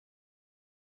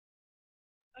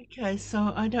Okay,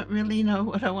 so I don't really know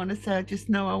what I want to say. I just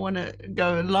know I want to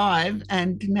go live,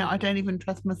 and now I don't even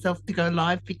trust myself to go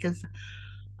live because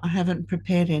I haven't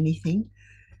prepared anything.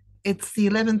 It's the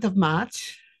 11th of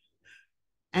March,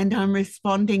 and I'm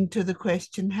responding to the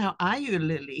question, how are you,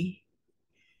 Lily?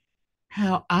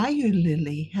 How are you,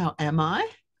 Lily? How am I?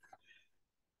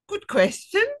 Good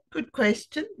question. Good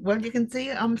question. Well, you can see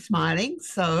I'm smiling,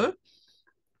 so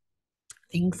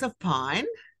things are fine.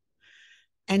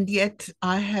 And yet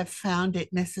I have found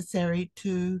it necessary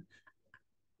to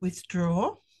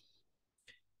withdraw.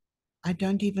 I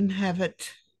don't even have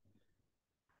it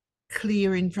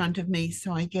clear in front of me.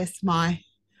 So I guess my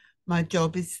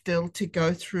job is still to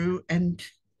go through and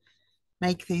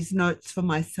make these notes for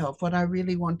myself. What I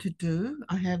really want to do,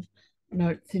 I have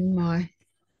notes in my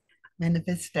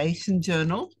manifestation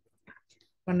journal.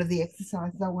 One of the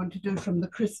exercises I want to do from the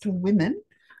Crystal Women,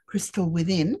 Crystal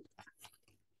Within,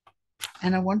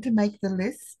 and I want to make the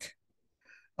list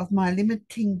of my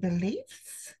limiting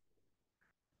beliefs,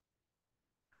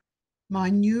 my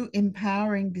new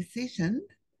empowering decision,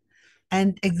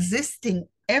 and existing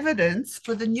evidence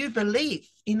for the new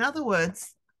belief. In other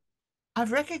words,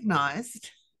 I've recognized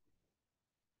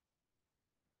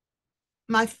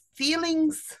my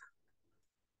feelings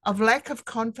of lack of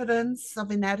confidence,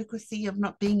 of inadequacy, of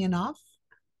not being enough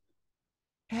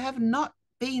have not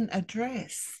been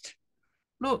addressed.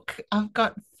 Look, I've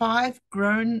got five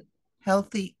grown,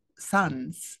 healthy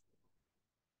sons.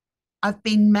 I've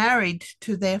been married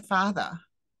to their father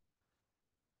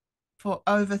for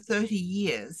over 30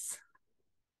 years.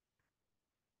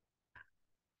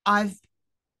 I've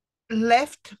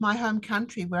left my home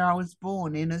country where I was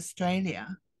born in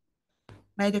Australia,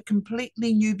 made a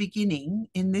completely new beginning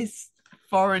in this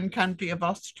foreign country of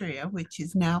Austria, which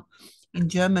is now in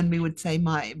German, we would say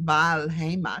my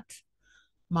Wahlheimat,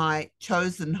 my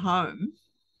chosen home.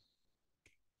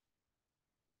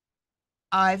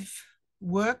 I've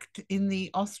worked in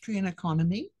the Austrian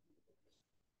economy.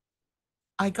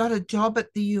 I got a job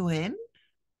at the UN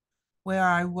where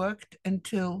I worked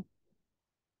until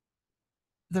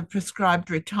the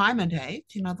prescribed retirement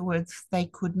age. In other words, they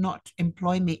could not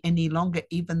employ me any longer,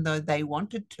 even though they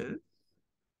wanted to.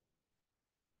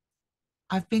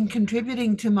 I've been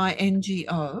contributing to my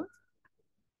NGO.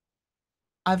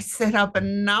 I've set up a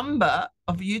number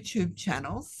of YouTube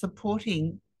channels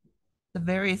supporting the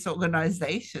various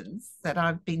organizations that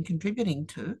I've been contributing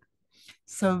to.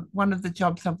 So, one of the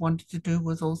jobs I've wanted to do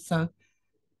was also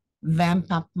vamp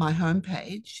up my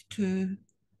homepage to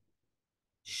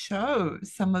show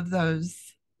some of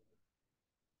those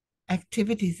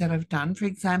activities that I've done. For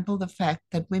example, the fact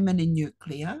that Women in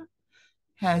Nuclear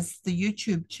has the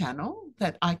YouTube channel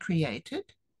that I created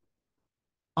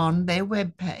on their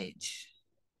webpage.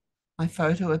 My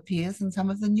photo appears in some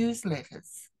of the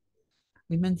newsletters.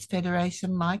 Women's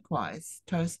Federation likewise,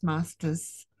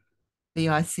 Toastmasters,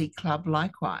 VIC Club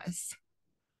likewise.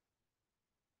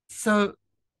 So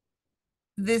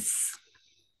this,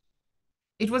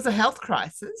 it was a health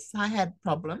crisis. I had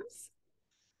problems.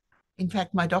 In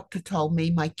fact, my doctor told me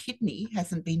my kidney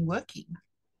hasn't been working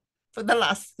for the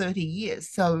last 30 years.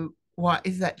 So why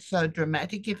is that so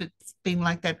dramatic if it's been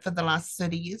like that for the last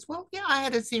 30 years? Well, yeah, I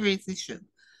had a serious issue.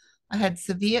 I had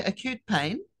severe acute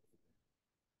pain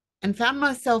and found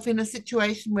myself in a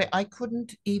situation where I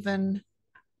couldn't even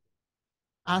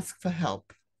ask for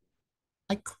help.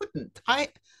 I couldn't.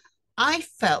 I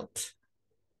felt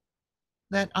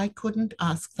that I couldn't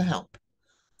ask for help.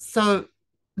 So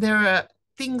there are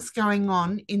things going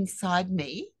on inside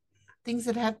me, things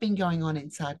that have been going on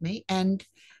inside me, and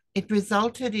it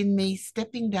resulted in me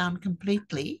stepping down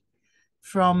completely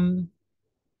from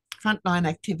frontline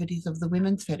activities of the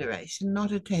Women's Federation,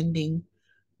 not attending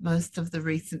most of the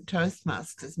recent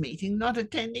Toastmasters meeting, not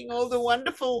attending all the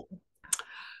wonderful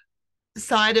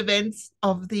side events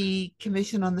of the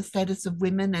Commission on the Status of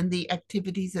Women and the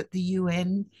activities at the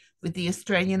UN with the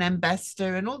Australian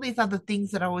ambassador and all these other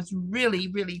things that I was really,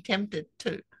 really tempted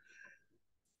to,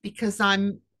 because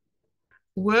I'm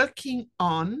working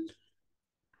on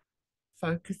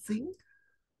focusing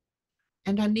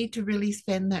and I need to really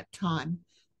spend that time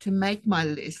to make my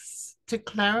lists, to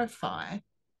clarify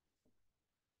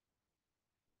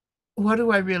what do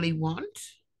I really want?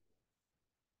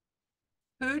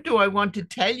 Who do I want to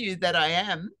tell you that I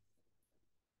am?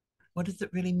 What does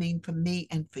it really mean for me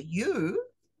and for you?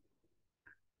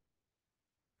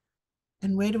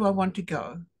 And where do I want to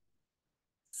go?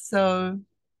 So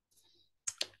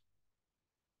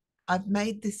I've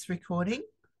made this recording.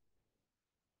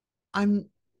 I'm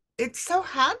it's so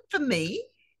hard for me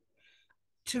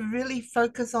to really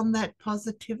focus on that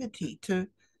positivity, to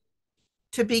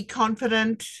be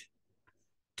confident,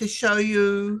 to show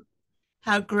you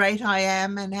how great I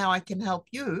am and how I can help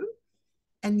you.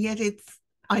 And yet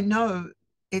I know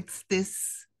it's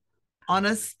this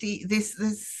honesty,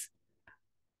 this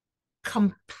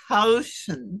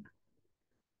compulsion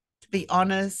to be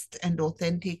honest and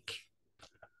authentic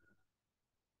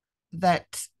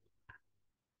that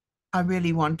I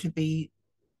really want to be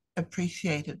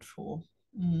appreciated for.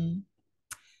 Mm.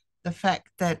 The fact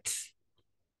that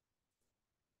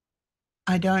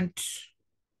I don't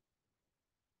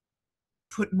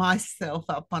put myself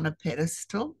up on a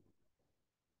pedestal.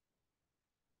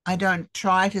 I don't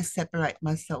try to separate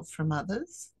myself from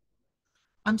others.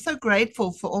 I'm so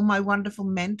grateful for all my wonderful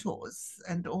mentors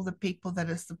and all the people that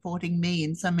are supporting me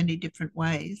in so many different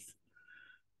ways.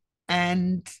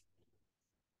 And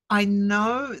I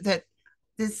know that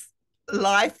this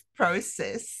life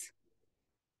process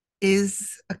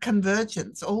is a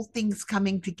convergence, all things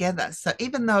coming together. So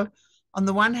even though, on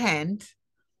the one hand,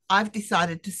 I've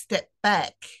decided to step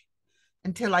back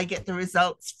until I get the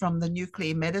results from the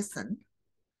nuclear medicine,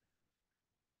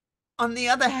 on the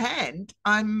other hand,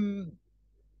 I'm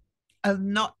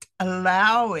not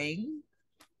allowing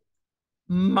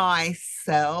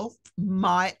myself,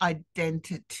 my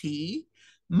identity,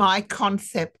 my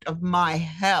concept of my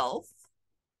health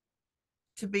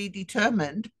to be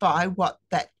determined by what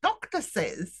that doctor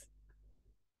says.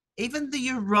 Even the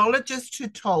urologist who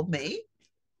told me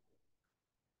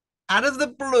out of the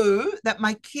blue that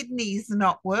my kidney's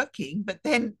not working, but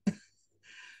then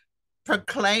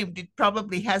proclaimed it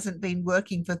probably hasn't been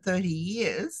working for 30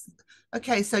 years.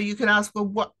 Okay, so you can ask,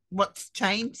 well, what's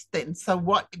changed then? So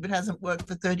what if it hasn't worked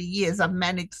for 30 years? I've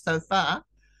managed so far.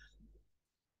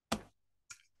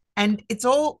 And it's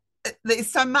all,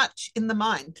 there's so much in the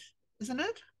mind, isn't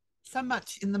it? So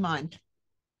much in the mind.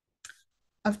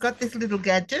 I've got this little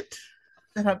gadget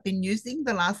that I've been using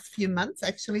the last few months,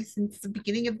 actually, since the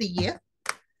beginning of the year.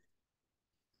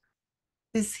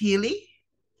 This Healy.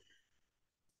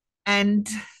 And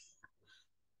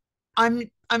I'm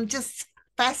just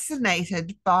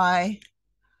fascinated by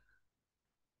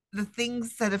the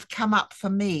things that have come up for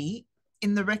me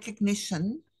in the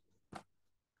recognition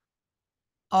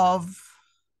of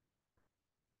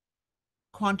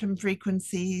quantum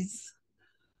frequencies,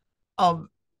 of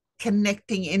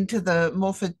connecting into the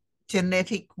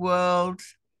morphogenetic world,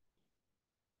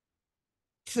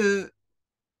 to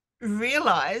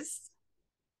realize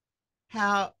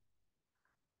how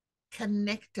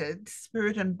connected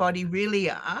spirit and body really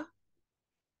are.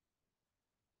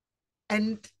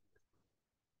 And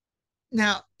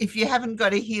now, if you haven't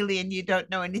got a Healy and you don't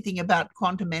know anything about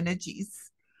quantum energies,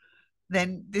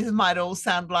 then this might all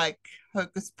sound like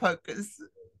hocus pocus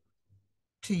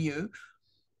to you.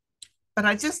 But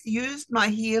I just used my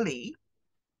Healy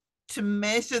to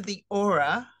measure the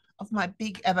aura of my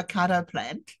big avocado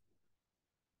plant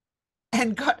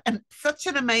and got such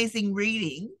an amazing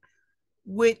reading,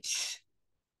 which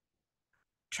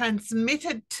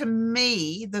transmitted to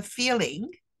me the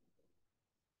feeling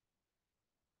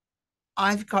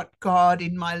I've got God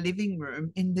in my living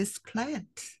room in this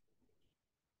plant.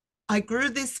 I grew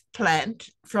this plant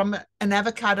from an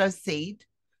avocado seed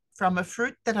from a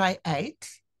fruit that I ate.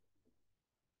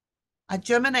 I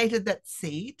germinated that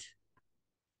seed,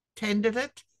 tended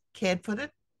it, cared for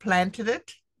it, planted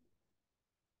it.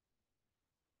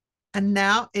 And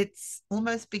now it's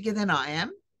almost bigger than I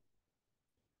am.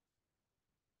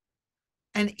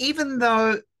 And even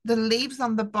though the leaves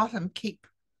on the bottom keep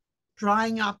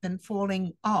drying up and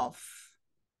falling off,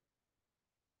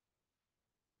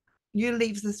 new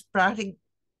leaves are sprouting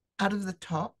out of the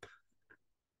top.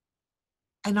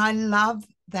 And I love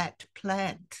that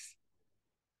plant.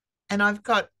 And I've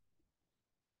got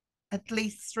at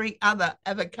least 3 other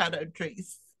avocado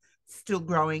trees still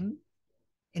growing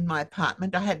in my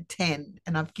apartment. I had 10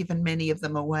 and I've given many of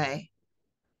them away.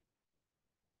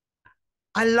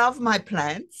 I love my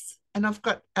plants, and I've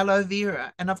got aloe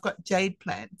vera and I've got jade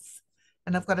plants,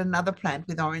 and I've got another plant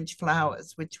with orange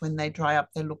flowers, which when they dry up,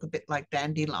 they look a bit like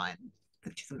dandelion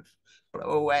that you can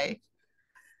blow away.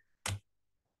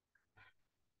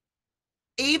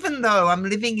 Even though I'm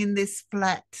living in this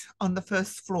flat on the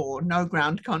first floor, no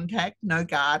ground contact, no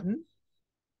garden,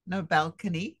 no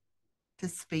balcony to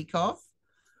speak of,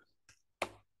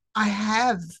 I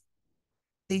have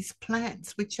these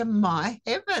plants, which are my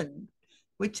heaven,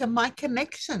 which are my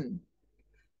connection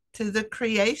to the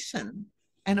creation.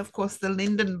 And of course, the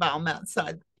linden balm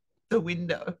outside the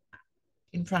window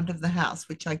in front of the house,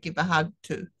 which I give a hug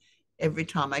to every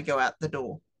time I go out the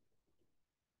door.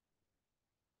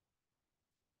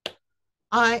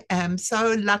 I am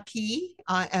so lucky.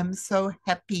 I am so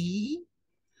happy.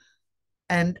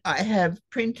 And I have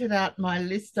printed out my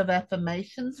list of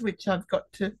affirmations, which I've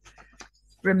got to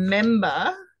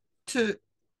remember to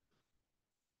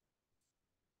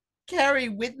carry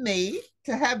with me,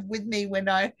 to have with me when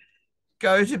I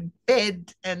go to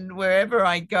bed and wherever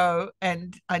I go,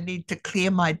 and I need to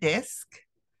clear my desk.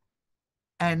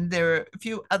 And there are a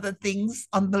few other things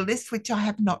on the list which I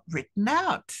have not written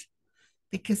out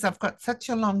because I've got such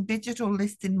a long digital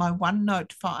list in my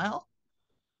OneNote file.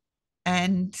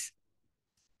 And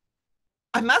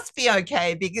I must be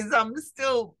okay because I'm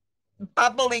still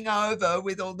bubbling over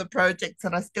with all the projects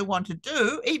that I still want to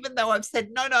do, even though I've said,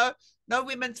 no, no, no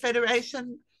Women's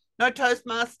Federation, no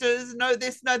Toastmasters, no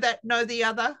this, no that, no the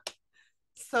other.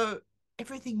 So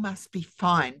everything must be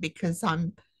fine because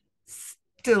I'm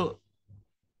still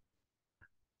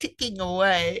ticking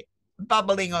away,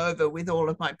 bubbling over with all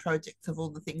of my projects of all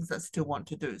the things I still want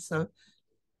to do. So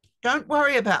don't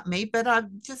worry about me, but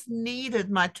I've just needed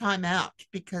my time out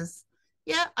because,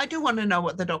 yeah, I do want to know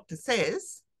what the doctor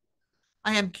says.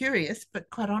 I am curious, but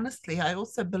quite honestly, I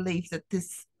also believe that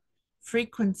this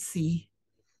frequency,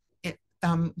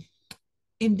 um,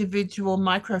 individual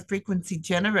microfrequency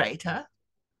generator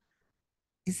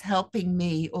is helping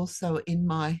me also in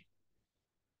my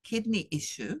kidney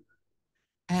issue.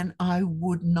 And I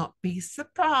would not be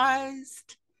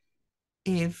surprised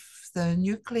if the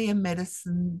nuclear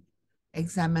medicine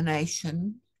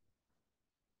examination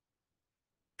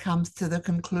comes to the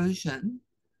conclusion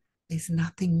there's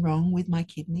nothing wrong with my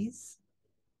kidneys.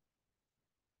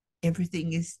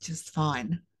 Everything is just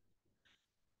fine.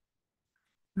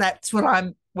 That's what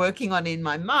I'm working on in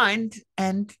my mind.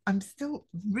 And I'm still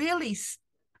really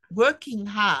working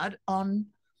hard on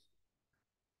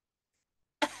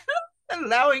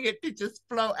allowing it to just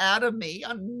flow out of me.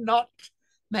 I'm not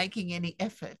making any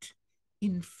effort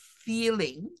in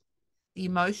feeling the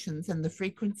emotions and the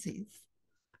frequencies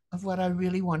of what I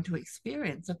really want to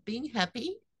experience, of being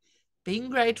happy, being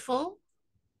grateful.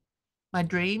 My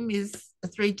dream is a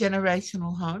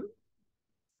 3-generational home,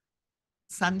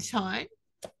 sunshine,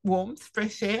 warmth,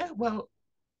 fresh air. Well,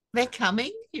 they're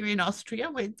coming here in Austria.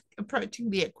 We're approaching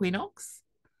the equinox.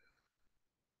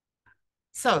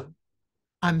 So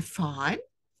I'm fine.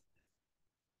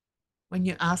 When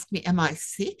you ask me, am I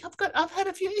sick? I've had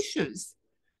a few issues.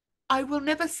 I will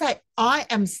never say I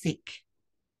am sick.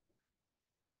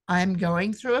 I am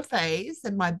going through a phase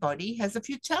and my body has a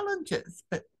few challenges,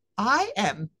 but I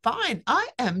am fine. I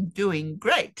am doing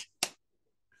great.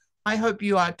 I hope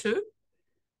you are too.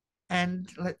 And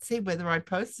let's see whether I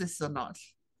post this or not.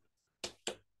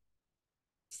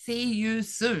 See you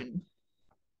soon.